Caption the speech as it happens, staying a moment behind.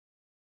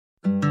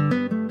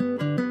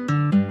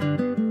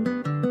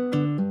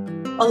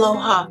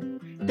Aloha.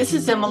 This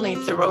is Emily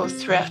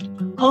Thoreau-Threat,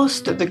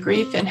 host of the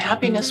Grief and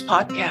Happiness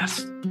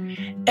podcast.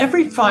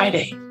 Every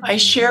Friday, I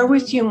share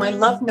with you my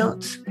love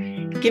notes,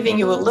 giving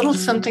you a little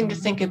something to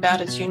think about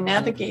as you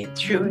navigate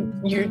through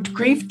your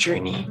grief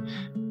journey,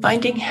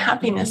 finding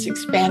happiness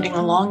expanding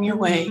along your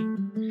way.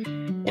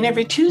 And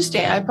every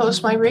Tuesday, I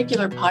post my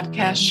regular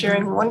podcast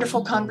sharing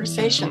wonderful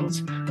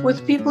conversations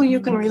with people you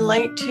can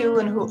relate to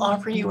and who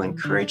offer you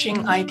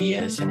encouraging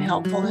ideas and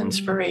helpful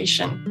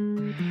inspiration.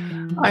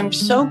 I'm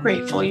so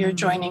grateful you're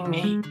joining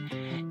me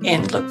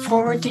and look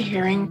forward to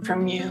hearing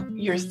from you,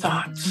 your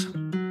thoughts.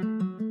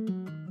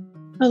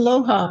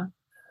 Aloha.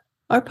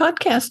 Our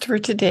podcast for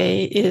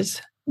today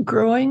is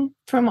Growing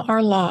from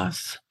Our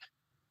Loss.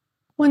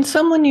 When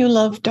someone you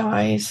love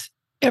dies,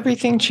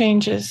 everything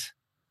changes.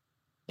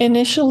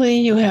 Initially,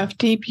 you have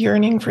deep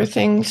yearning for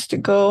things to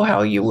go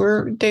how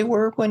they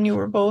were when you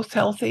were both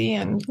healthy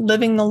and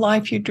living the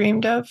life you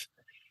dreamed of.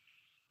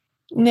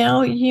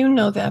 Now you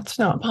know that's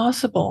not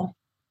possible,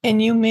 and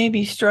you may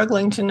be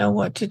struggling to know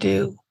what to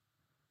do.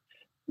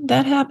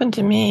 That happened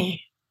to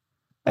me.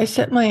 I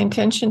set my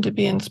intention to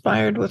be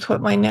inspired with what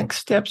my next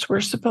steps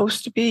were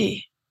supposed to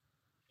be.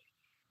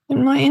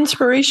 And my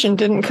inspiration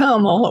didn't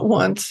come all at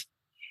once.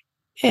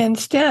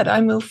 Instead,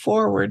 I moved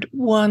forward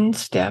one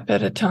step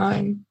at a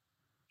time.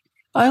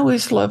 I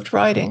always loved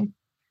writing,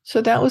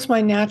 so that was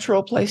my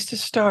natural place to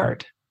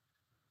start.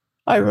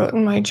 I wrote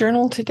in my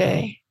journal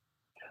today.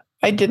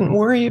 I didn't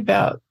worry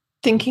about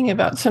thinking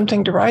about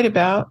something to write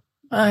about.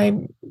 I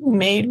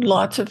made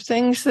lots of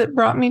things that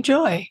brought me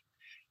joy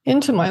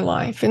into my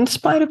life, in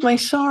spite of my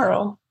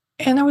sorrow,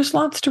 and there was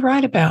lots to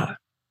write about.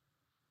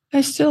 I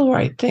still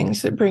write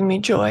things that bring me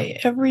joy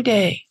every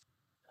day.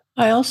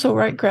 I also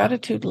write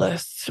gratitude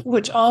lists,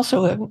 which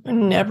also have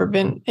never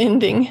been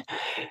ending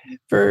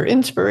for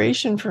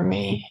inspiration for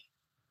me.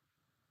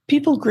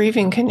 People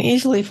grieving can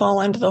easily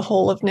fall into the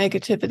hole of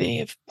negativity,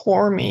 of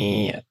poor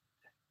me.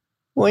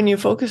 When you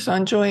focus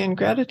on joy and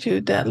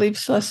gratitude, that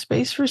leaves less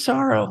space for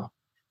sorrow.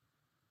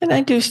 And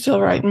I do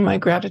still write in my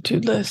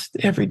gratitude list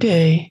every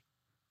day.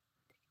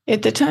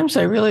 At the times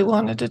I really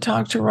wanted to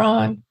talk to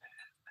Ron,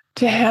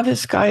 to have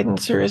his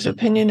guidance or his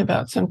opinion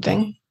about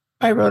something,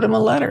 I wrote him a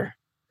letter.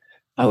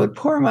 I would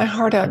pour my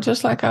heart out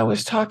just like I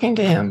was talking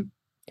to him.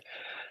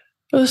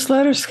 Those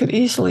letters could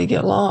easily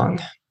get long.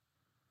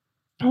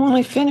 And when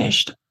I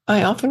finished,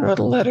 I often wrote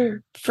a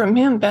letter from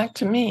him back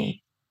to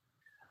me.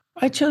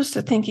 I chose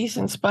to think he's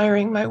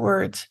inspiring my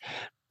words,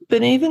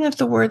 but even if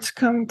the words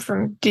come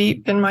from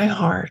deep in my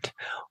heart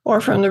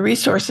or from the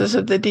resources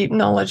of the deep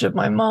knowledge of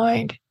my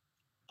mind,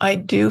 I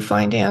do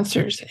find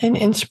answers and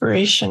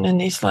inspiration in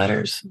these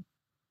letters.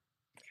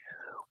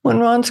 When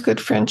Ron's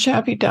good friend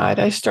Chappie died,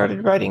 I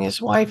started writing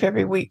his wife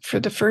every week for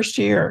the first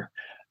year,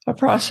 a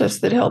process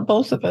that helped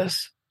both of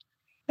us.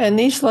 And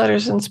these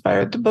letters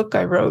inspired the book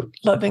I wrote,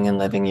 Loving and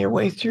Living Your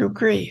Way Through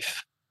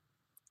Grief.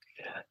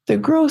 The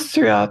growth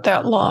throughout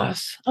that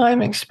loss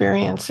I'm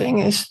experiencing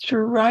is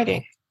through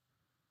writing.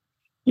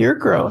 Your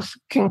growth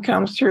can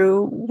come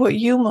through what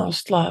you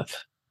most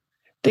love.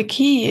 The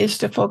key is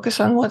to focus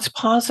on what's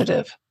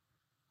positive,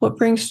 what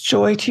brings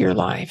joy to your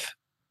life.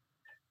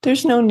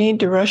 There's no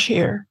need to rush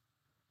here.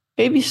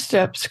 Baby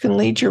steps can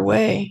lead your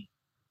way.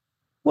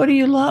 What do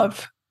you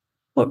love?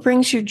 What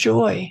brings you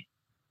joy?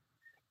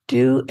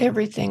 Do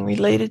everything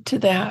related to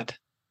that.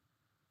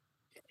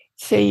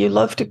 Say you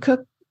love to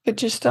cook,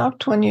 but you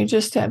stopped when you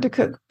just had to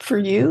cook for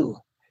you.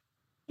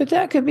 But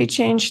that could be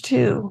changed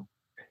too.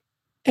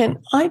 And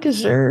I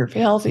deserve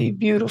healthy,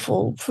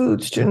 beautiful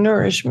foods to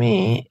nourish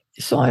me,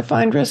 so I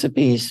find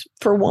recipes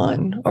for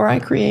one, or I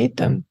create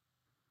them.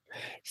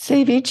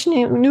 Save each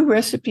new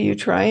recipe you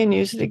try and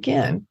use it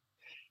again.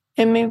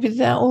 And maybe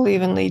that will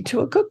even lead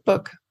to a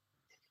cookbook.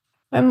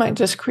 I might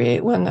just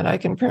create one that I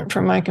can print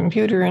from my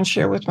computer and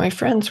share with my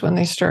friends when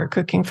they start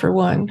cooking for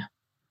one.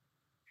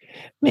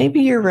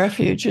 Maybe your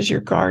refuge is your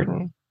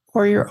garden,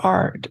 or your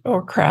art,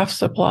 or craft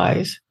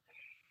supplies.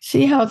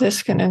 See how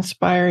this can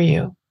inspire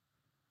you.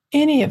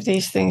 Any of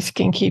these things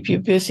can keep you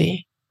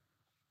busy.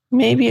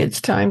 Maybe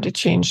it's time to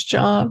change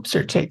jobs,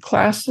 or take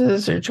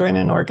classes, or join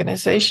an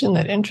organization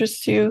that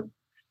interests you.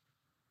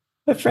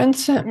 A friend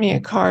sent me a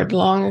card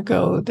long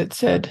ago that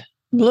said,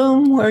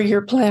 "Bloom where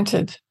you're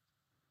planted."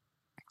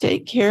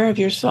 Take care of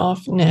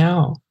yourself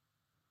now.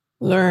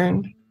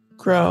 Learn,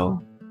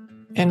 grow,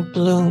 and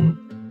bloom.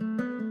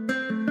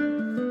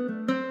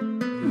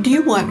 Do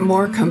you want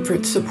more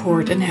comfort,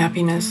 support, and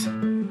happiness?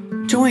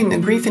 Join the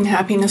Grief and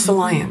Happiness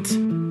Alliance.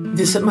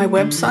 Visit my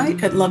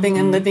website at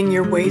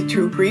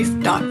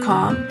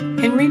lovingandlivingyourwaythroughgrief.com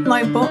and read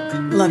my book,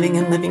 Loving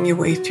and Living Your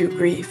Way Through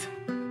Grief.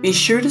 Be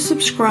sure to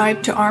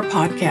subscribe to our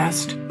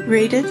podcast,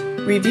 rate it,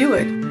 review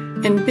it,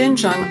 and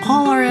binge on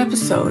all our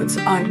episodes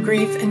on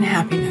grief and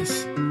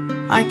happiness.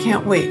 I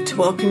can't wait to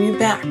welcome you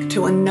back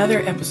to another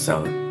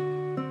episode